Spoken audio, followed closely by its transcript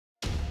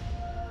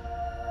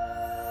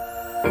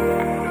Hey,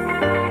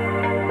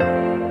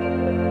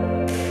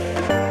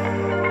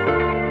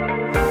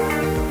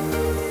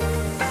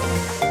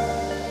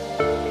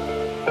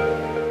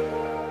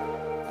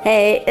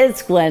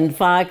 it's Gwen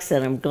Fox,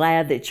 and I'm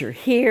glad that you're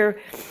here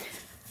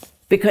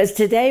because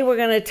today we're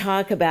going to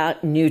talk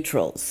about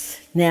neutrals.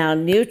 Now,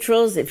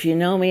 neutrals, if you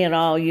know me at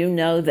all, you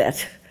know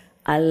that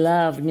I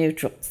love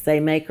neutrals.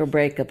 They make or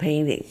break a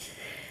painting.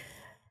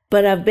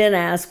 But I've been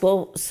asked,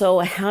 well, so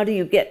how do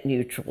you get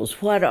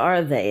neutrals? What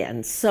are they?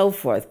 And so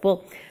forth.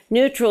 Well,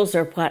 neutrals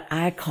are what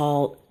I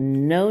call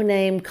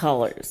no-name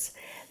colors.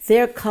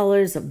 They're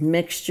colors of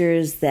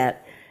mixtures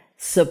that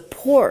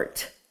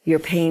support your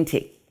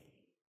painting.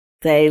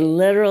 They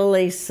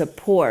literally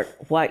support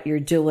what you're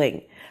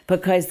doing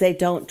because they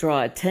don't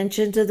draw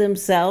attention to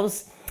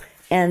themselves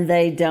and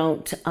they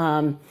don't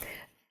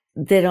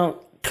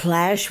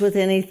clash with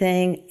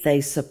anything.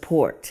 They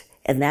support,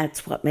 and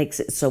that's what makes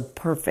it so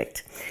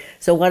perfect.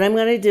 So what I'm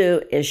going to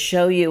do is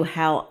show you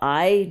how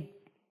I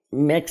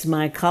mix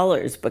my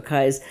colors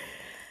because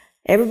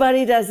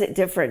everybody does it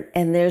different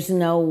and there's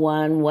no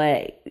one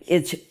way.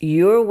 It's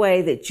your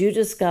way that you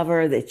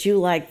discover that you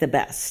like the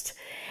best.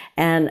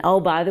 And oh,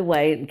 by the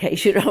way, in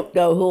case you don't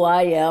know who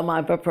I am,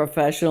 I'm a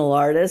professional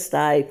artist.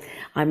 I'm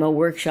a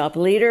workshop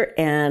leader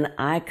and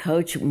I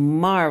coach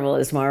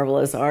marvelous,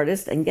 marvelous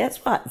artists. And guess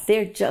what?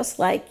 They're just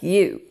like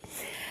you.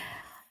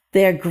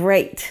 They're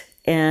great.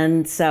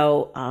 And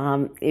so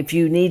if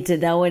you need to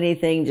know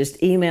anything,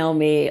 just email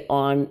me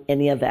on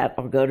any of that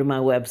or go to my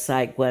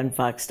website,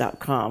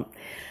 gwenfox.com.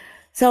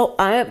 So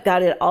I've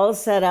got it all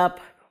set up.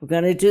 We're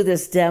going to do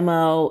this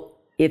demo.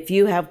 If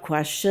you have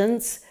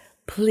questions,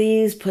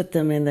 please put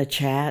them in the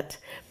chat.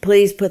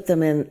 Please put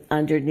them in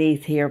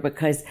underneath here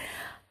because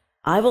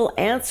I will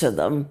answer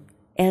them.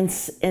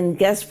 And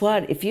guess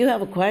what? If you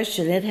have a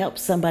question, it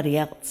helps somebody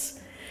else.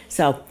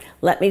 So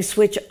let me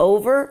switch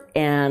over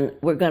and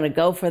we're going to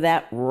go for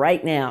that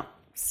right now.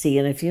 See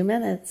you in a few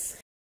minutes.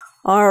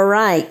 All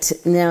right.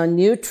 Now,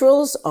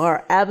 neutrals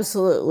are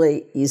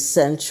absolutely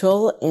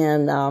essential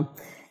in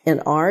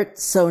art.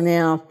 So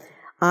now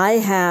I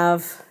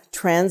have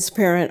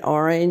transparent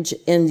orange,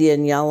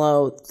 Indian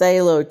yellow,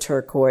 phthalo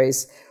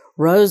turquoise,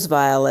 rose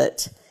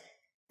violet.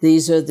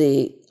 These are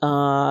the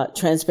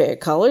transparent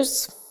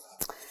colors.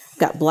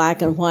 Got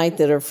black and white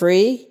that are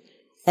free.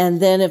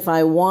 And then if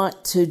I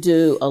want to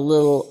do a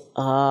little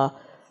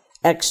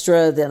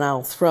extra, then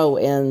I'll throw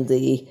in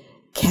the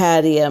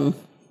cadmium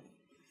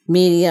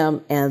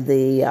medium and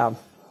the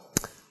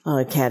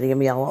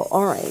cadmium yellow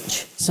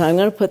orange. So I'm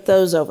going to put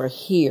those over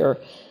here.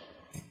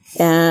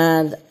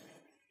 And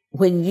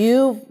when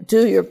you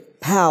do your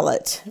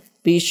palette,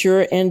 be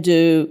sure and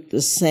do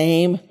the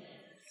same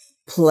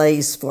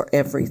place for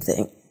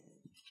everything.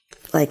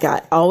 Like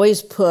I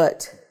always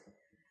put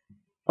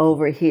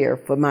over here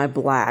for my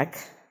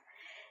black,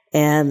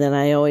 and then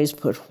I always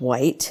put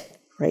white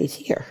right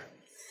here.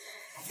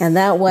 And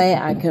that way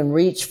I can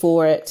reach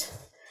for it.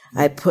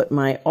 I put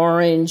my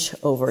orange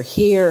over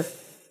here,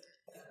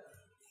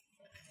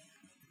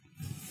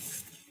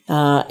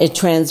 a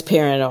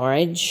transparent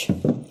orange.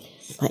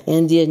 My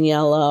Indian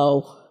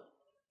yellow,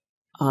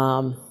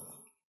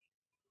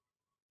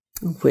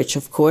 which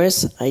of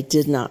course I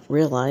did not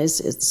realize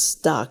it's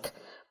stuck,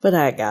 but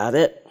I got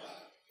it.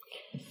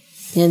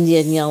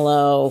 Indian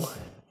yellow,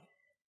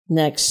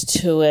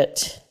 next to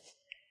it,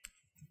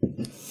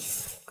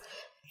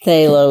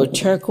 phthalo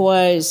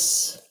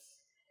turquoise.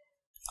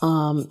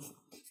 I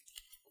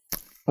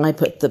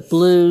put the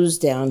blues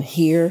down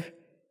here.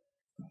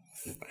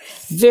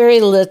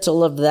 Very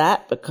little of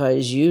that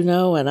because you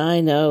know and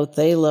I know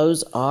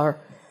phthalos are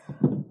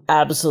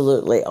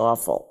absolutely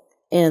awful.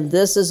 And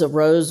this is a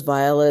rose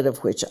violet, of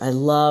which I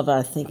love.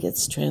 I think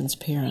it's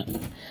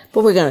transparent,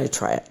 but we're going to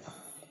try it.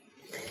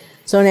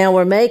 So now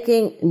we're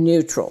making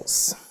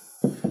neutrals.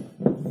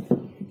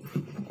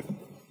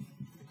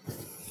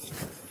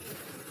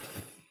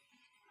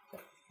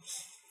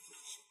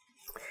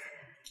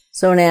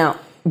 So now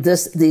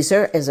these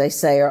are, as I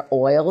say, are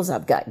oils.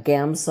 I've got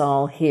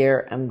Gamsol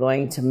here. I'm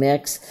going to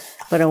mix,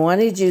 but I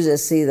wanted you to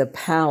see the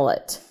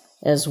palette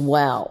as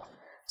well.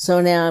 So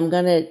now I'm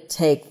going to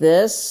take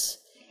this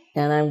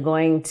and I'm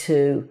going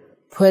to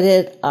put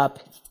it up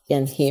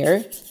in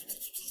here.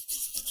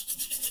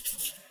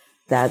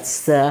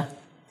 That's the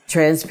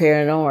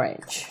transparent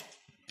orange.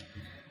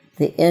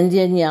 The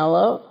Indian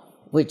yellow,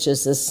 which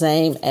is the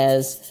same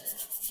as,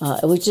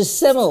 which is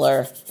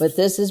similar, but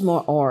this is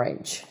more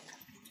orange.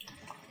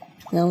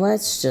 Now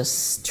let's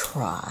just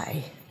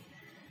try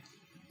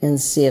and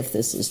see if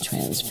this is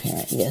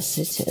transparent. Yes,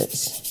 it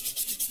is.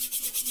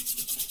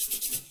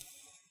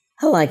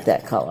 I like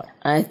that color.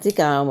 I think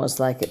I almost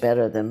like it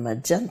better than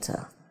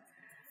magenta.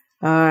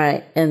 All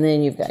right, and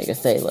then you've got your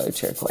phthalo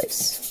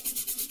turquoise.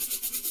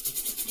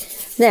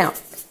 Now,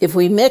 if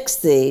we mix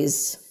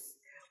these,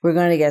 we're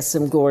going to get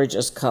some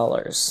gorgeous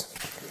colors.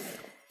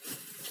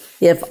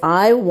 If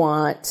I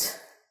want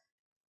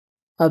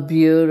a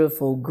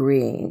beautiful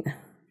green,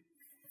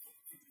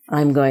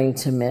 I'm going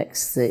to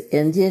mix the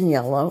Indian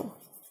yellow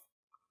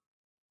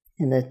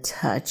and a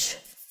touch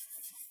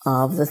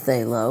of the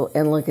phthalo.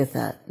 And look at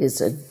that.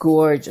 It's a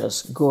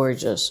gorgeous,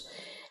 gorgeous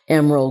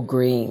emerald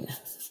green.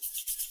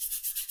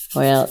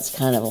 Well, it's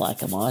kind of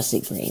like a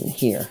mossy green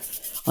here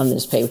on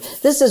this paper.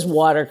 This is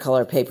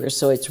watercolor paper,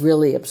 so it's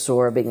really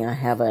absorbing. I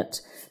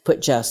haven't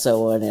put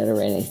gesso on it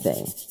or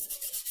anything.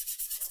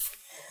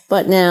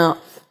 But now,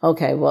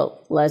 okay,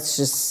 well, let's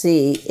just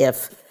see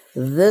if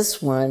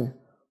this one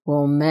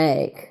will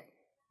make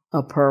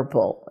a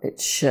purple. It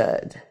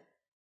should.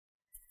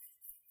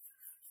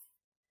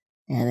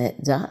 And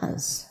it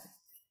does.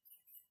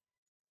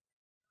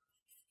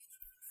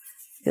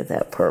 Look at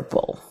that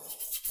purple.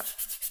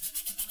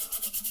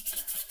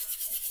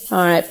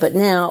 All right, but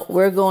now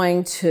we're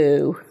going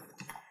to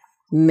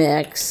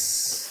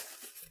mix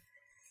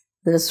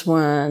this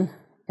one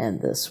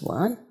and this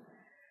one.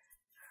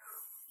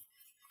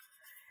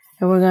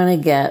 And we're going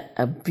to get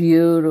a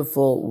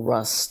beautiful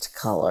rust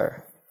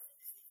color.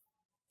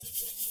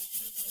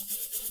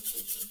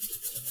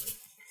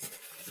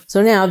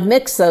 So now I've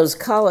mixed those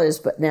colors,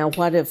 but now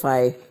what if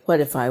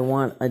I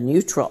want a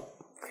neutral?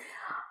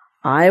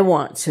 I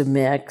want to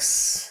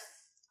mix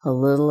a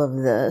little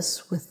of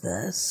this with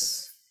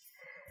this.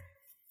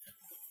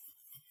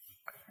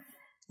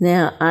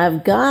 Now,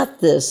 I've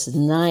got this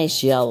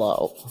nice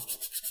yellow,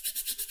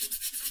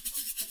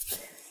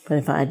 but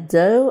if I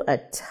do a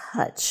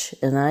touch,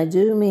 and I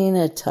do mean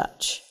a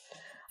touch,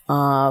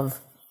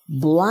 of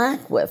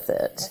black with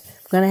it,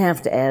 I'm going to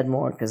have to add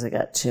more because I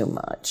got too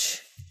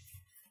much.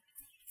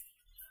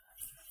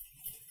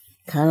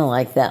 Kind of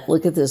like that.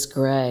 Look at this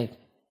gray.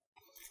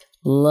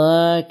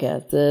 Look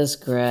at this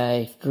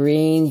gray.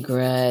 Green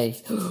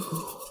gray.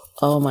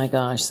 Oh my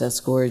gosh,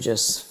 that's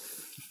gorgeous.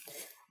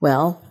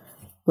 Well,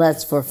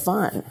 let's for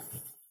fun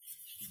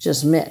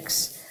just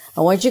mix.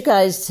 I want you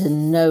guys to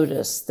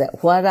notice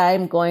that what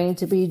I'm going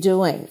to be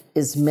doing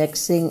is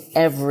mixing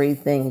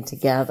everything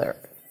together.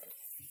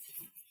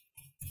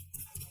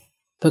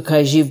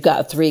 Because you've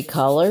got 3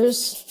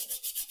 colors,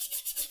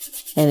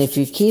 and if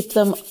you keep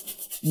them,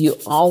 you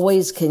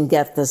always can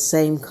get the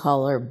same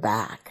color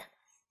back.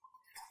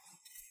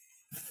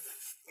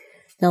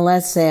 Now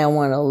let's say I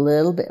want a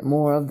little bit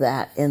more of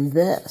that in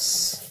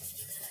this.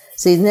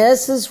 See,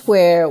 this is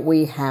where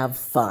we have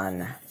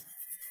fun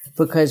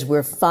because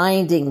we're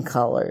finding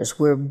colors.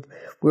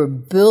 We're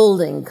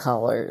building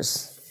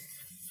colors.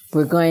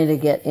 We're going to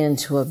get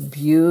into a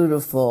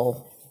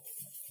beautiful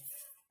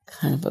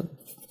kind of a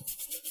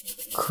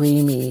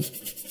creamy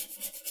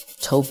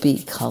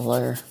taupey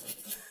color.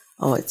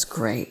 Oh, it's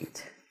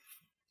great.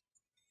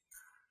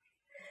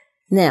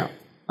 Now,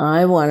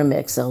 I want to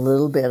mix a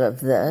little bit of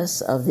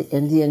this, of the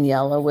Indian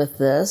yellow with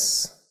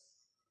this.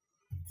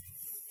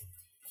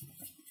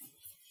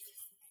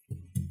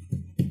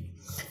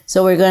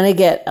 So we're going to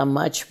get a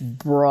much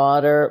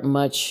broader,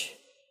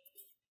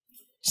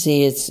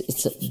 see,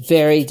 it's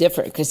very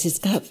different because it's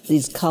got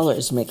these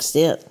colors mixed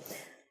in.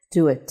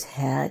 Do a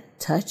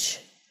touch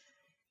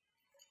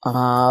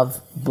of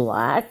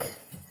black.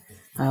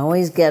 I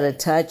always get a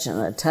touch,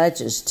 and a touch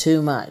is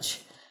too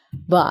much.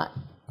 But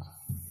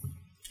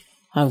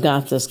I've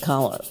got this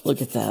color.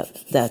 Look at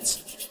that.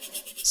 That's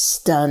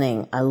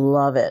stunning. I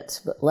love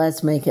it. But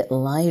let's make it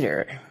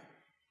lighter.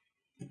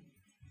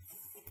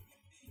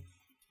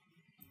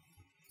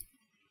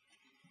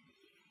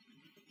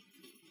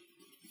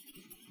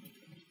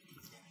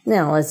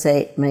 Now let's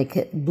say make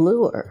it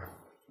bluer.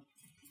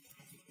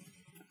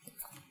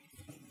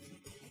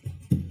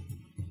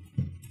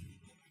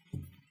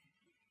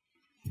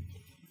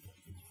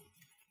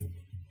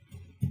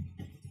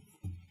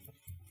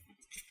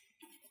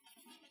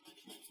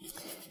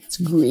 It's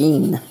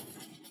green.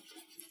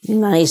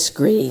 Nice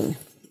green.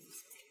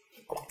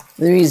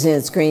 The reason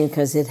it's green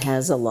because it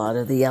has a lot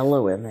of the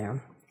yellow in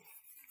there.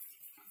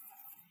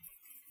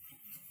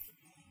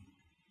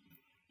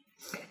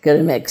 Going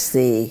to mix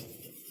the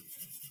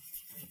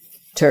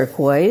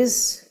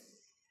turquoise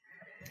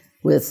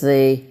with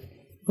the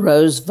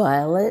rose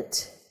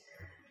violet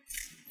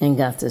and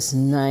got this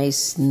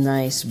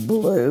nice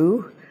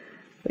blue,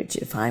 which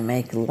if I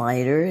make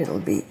lighter, it'll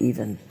be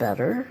even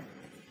better.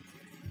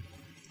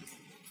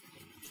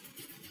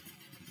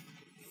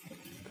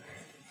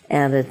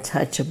 Add a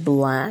touch of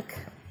black.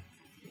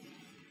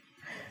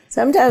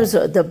 Sometimes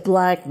the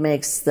black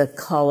makes the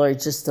color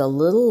just a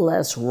little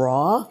less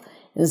raw,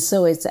 and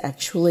so it's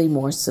actually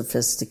more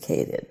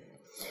sophisticated.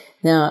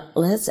 Now,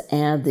 let's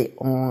add the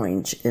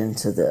orange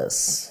into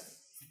this.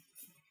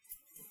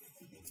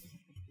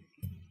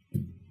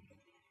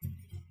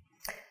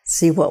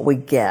 See what we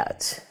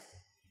get.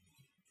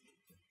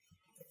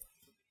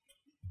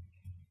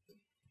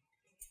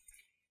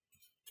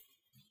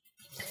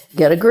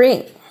 Get a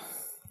green.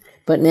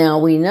 But now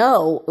we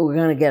know we're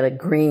going to get a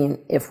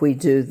green if we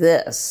do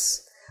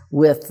this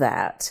with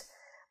that.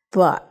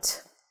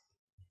 But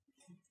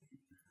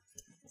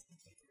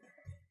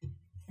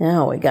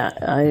now we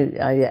got,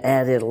 I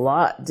added a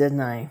lot, didn't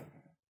I?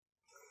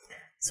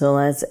 So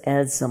let's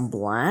add some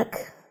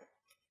black.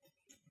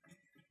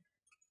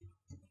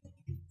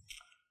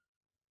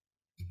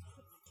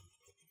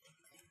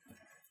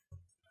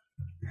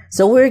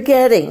 So we're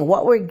getting,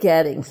 what we're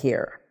getting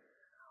here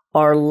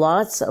are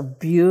lots of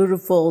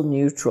beautiful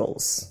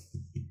neutrals.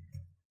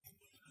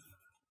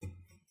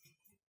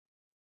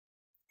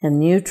 And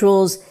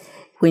neutrals,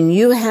 when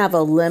you have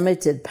a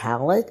limited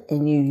palette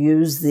and you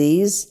use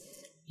these,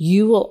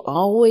 you will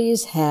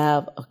always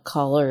have a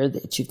color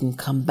that you can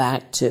come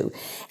back to.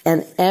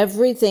 And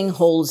everything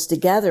holds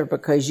together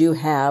because you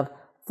have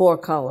 4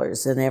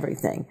 colors and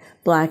everything.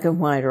 Black and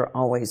white are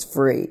always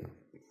free.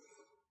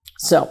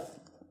 So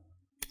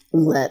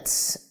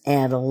let's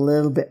add a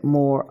little bit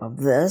more of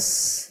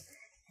this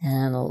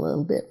and a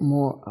little bit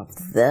more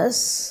of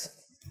this.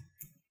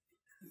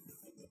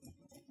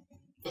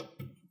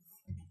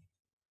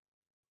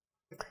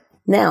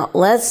 Now,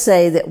 let's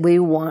say that we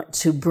want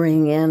to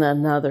bring in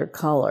another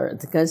color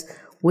because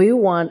we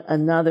want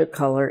another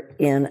color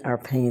in our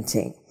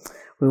painting.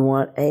 We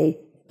want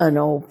an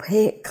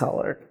opaque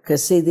color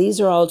because, see, these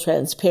are all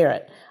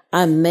transparent.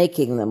 I'm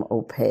making them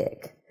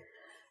opaque.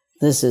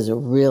 This is a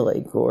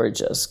really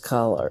gorgeous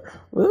color.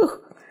 Woo.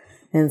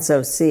 And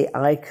so, see,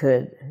 I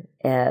could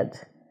add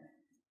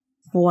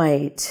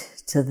white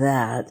to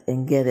that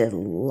and get it a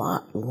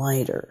lot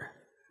lighter.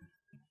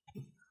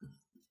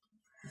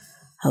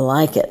 I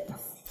like it.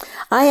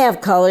 I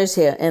have colors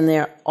here, and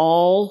they're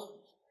all,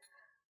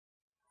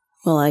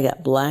 well, I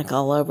got black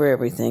all over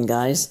everything,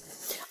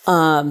 guys.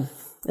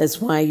 That's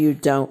why you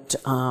don't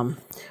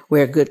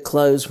wear good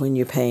clothes when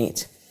you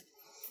paint.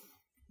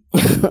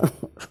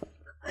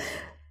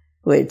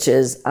 Which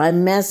is,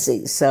 I'm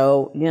messy.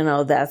 So, you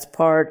know, that's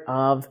part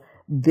of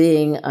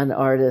being an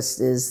artist,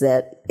 is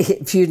that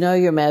if you know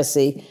you're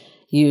messy,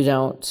 you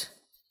don't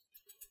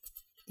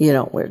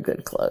wear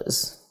good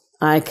clothes.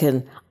 I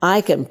can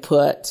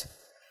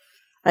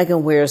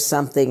wear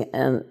something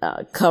and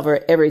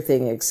cover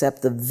everything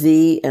except the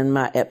V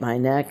at my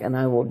neck, and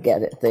I will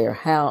get it there.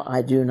 How,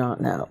 I do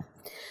not know.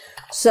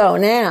 So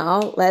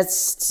now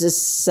let's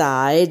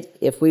decide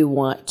if we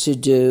want to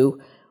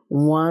do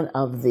one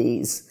of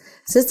these.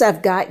 Since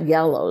I've got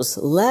yellows,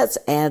 let's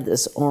add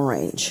this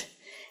orange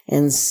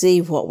and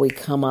see what we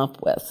come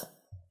up with.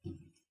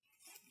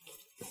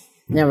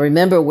 Now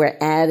remember, we're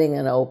adding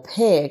an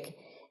opaque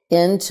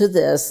into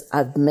this.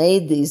 I've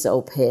made these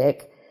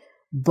opaque,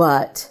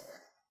 but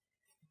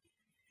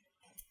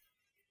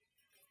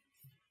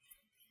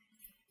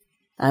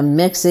I'm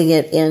mixing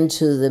it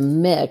into the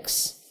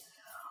mix,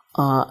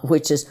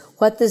 which is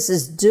what this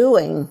is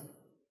doing.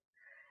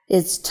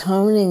 It's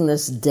toning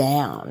this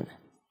down,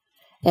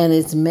 and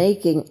it's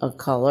making a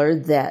color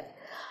that,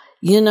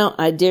 you know,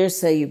 I dare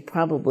say you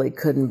probably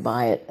couldn't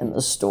buy it in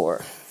the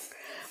store.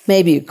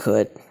 Maybe you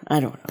could. I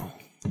don't know.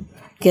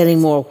 Getting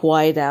more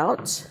white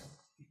out,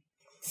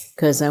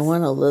 because I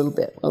want a little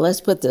bit. Well,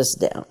 let's put this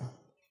down.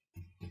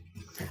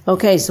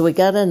 Okay, so we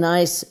got a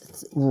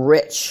nice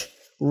rich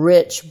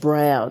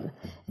brown.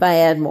 If I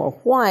add more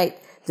white,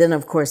 then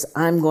of course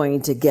I'm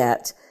going to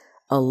get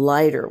a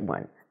lighter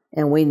one,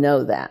 and we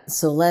know that.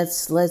 So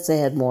let's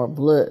add more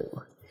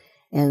blue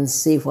and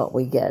see what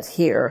we get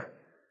here.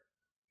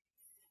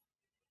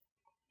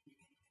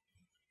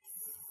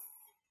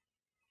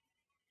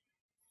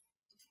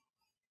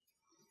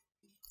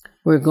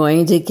 We're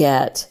going to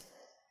get,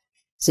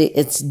 see,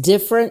 it's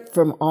different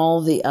from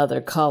all the other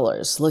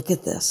colors. Look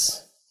at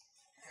this.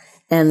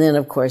 And then,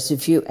 of course,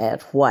 if you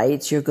add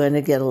white, you're going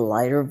to get a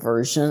lighter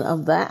version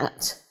of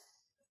that.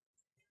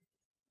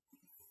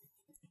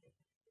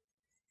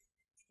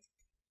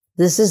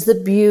 This is the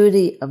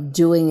beauty of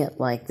doing it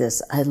like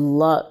this. I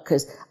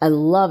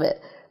love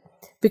it.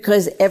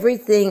 Because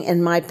everything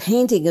in my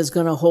painting is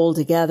going to hold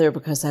together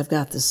because I've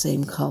got the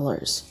same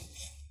colors.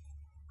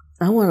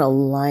 I want a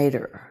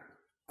lighter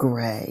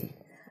gray,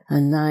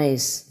 a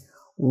nice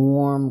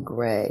warm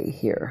gray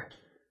here.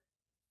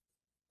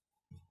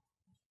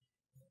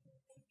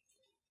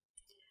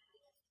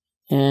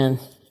 And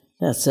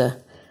that's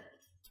a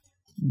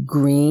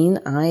green.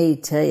 I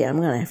tell you, I'm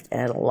going to have to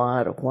add a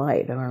lot of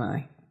white, aren't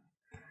I?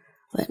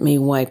 Let me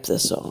wipe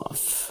this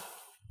off.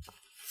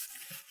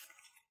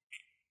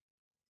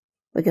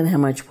 Look at how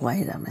much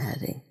white I'm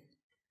adding.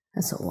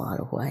 That's a lot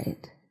of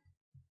white.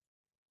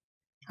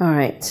 All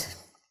right.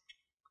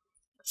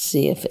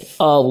 See if it,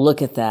 oh,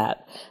 look at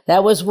that.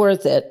 That was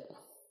worth it.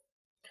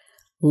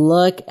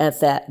 Look at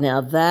that.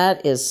 Now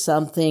that is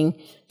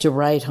something to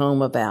write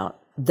home about.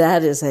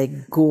 That is a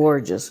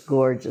gorgeous,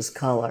 gorgeous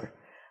color.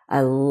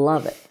 I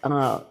love it.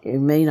 You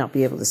may not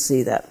be able to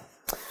see that.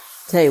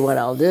 Tell you what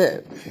I'll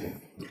do.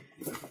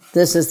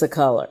 This is the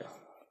color.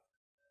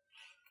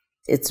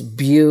 It's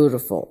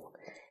beautiful.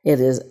 It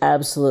is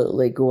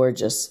absolutely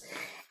gorgeous.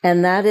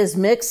 And that is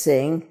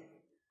mixing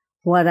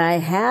what I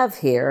have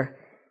here.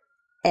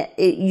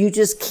 You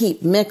just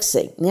keep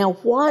mixing. Now,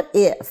 what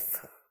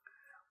if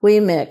we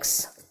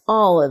mix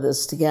all of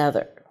this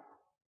together?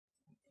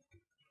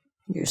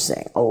 You're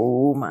saying,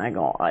 oh my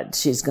God,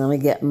 she's going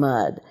to get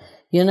mud.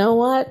 You know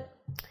what?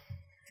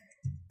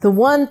 The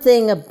one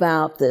thing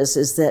about this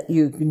is that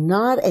you're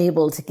not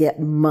able to get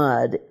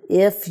mud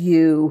if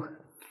you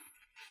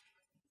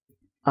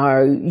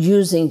are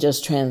using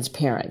just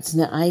transparents.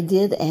 Now, I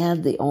did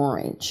add the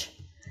orange,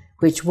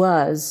 which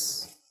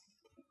was,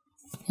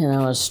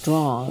 a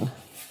strong.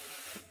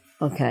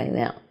 Okay,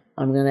 now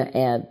I'm going to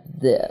add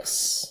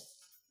this.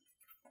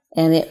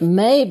 And it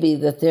may be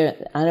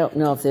that I don't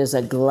know if there's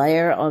a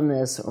glare on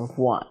this or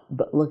what,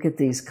 but look at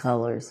these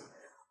colors.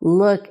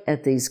 Look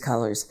at these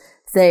colors.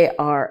 They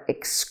are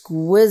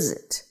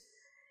exquisite.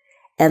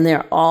 And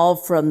they're all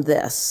from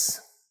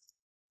this.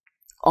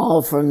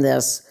 All from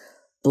this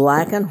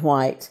black and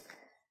white.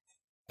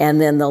 And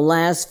then the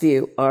last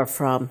few are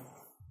from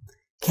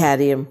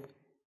cadmium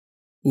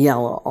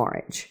yellow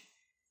orange.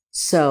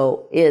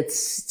 So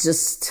it's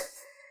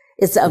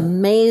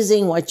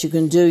amazing what you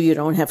can do. You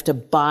don't have to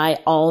buy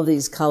all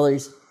these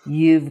colors.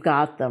 You've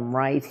got them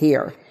right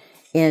here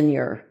in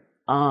your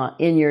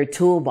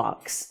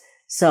toolbox.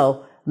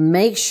 So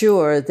make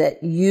sure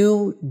that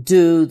you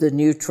do the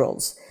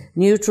neutrals.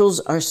 Neutrals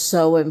are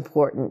so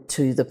important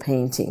to the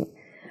painting.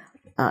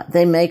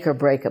 They make or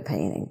break a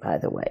painting, by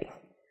the way.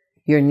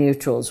 Your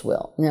neutrals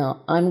will.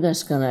 Now, I'm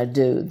just going to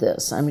do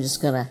this. I'm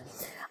going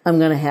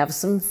to have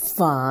some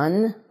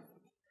fun.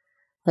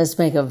 Let's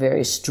make a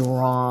very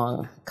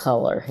strong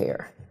color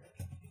here.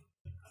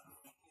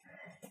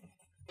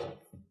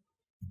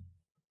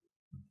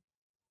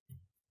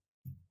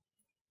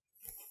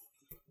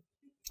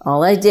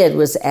 All I did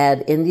was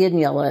add Indian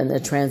yellow and the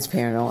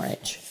transparent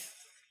orange.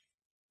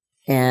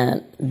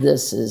 And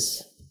this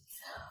is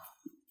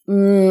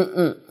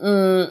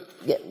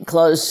getting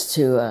close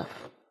to,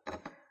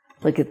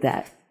 look at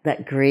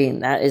that green.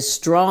 That is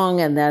strong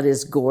and that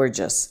is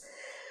gorgeous.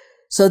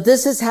 So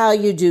this is how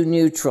you do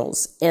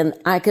neutrals. And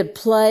I could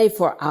play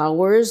for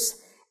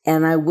hours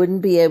and I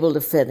wouldn't be able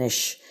to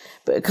finish.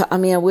 But I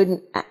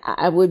mean,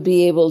 I would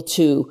be able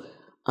to,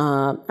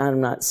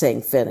 I'm not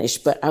saying finish,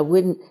 but I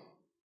wouldn't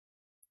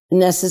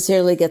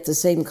necessarily get the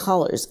same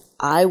colors.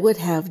 I would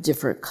have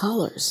different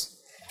colors.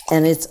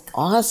 And it's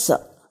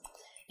awesome.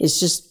 It's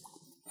just,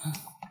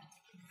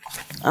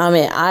 I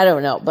mean, I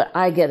don't know, but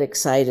I get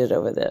excited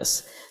over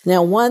this.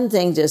 Now, one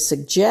thing to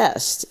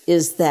suggest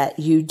is that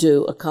you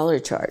do a color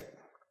chart.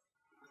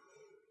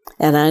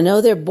 And I know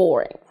they're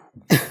boring.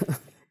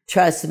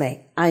 Trust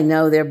me, I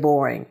know they're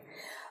boring.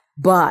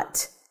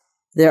 But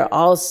they're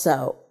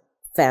also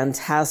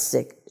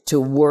fantastic to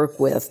work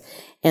with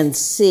and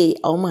see,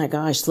 oh my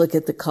gosh, look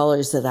at the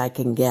colors that I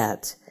can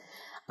get.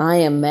 I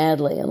am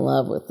madly in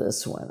love with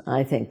this one.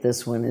 I think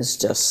this one is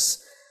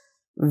just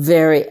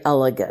very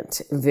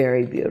elegant,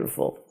 very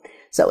beautiful.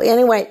 So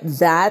anyway,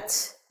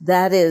 that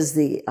is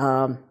the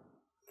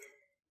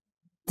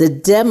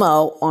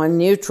demo on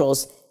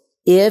neutrals.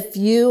 If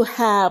you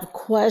have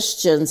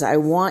questions, I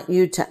want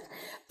you to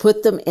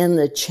put them in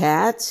the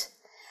chat.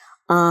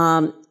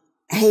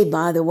 Hey,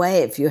 by the way,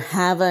 if you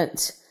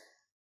haven't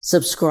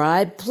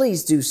subscribed,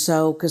 please do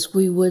so, because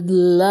we would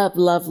love,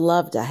 love,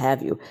 love to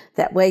have you.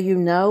 That way you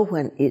know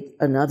when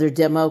another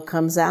demo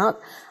comes out.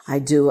 I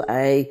do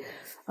a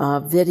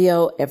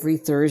video every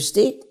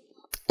Thursday,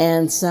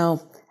 and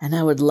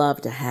I would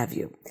love to have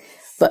you.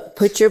 But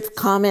put your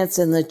comments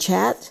in the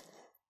chat.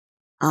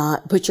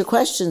 Put your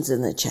questions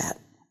in the chat.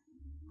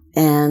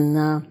 And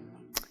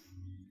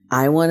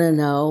I want to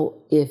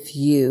know if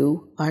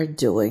you are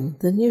doing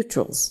the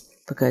neutrals,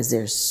 because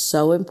they're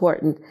so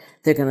important.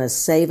 They're going to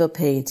save a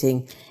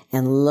painting,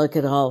 and look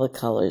at all the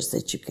colors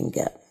that you can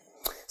get.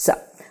 So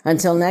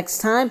until next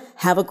time,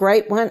 have a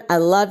great one. I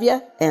love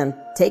you, and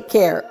take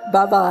care.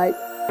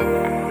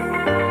 Bye-bye.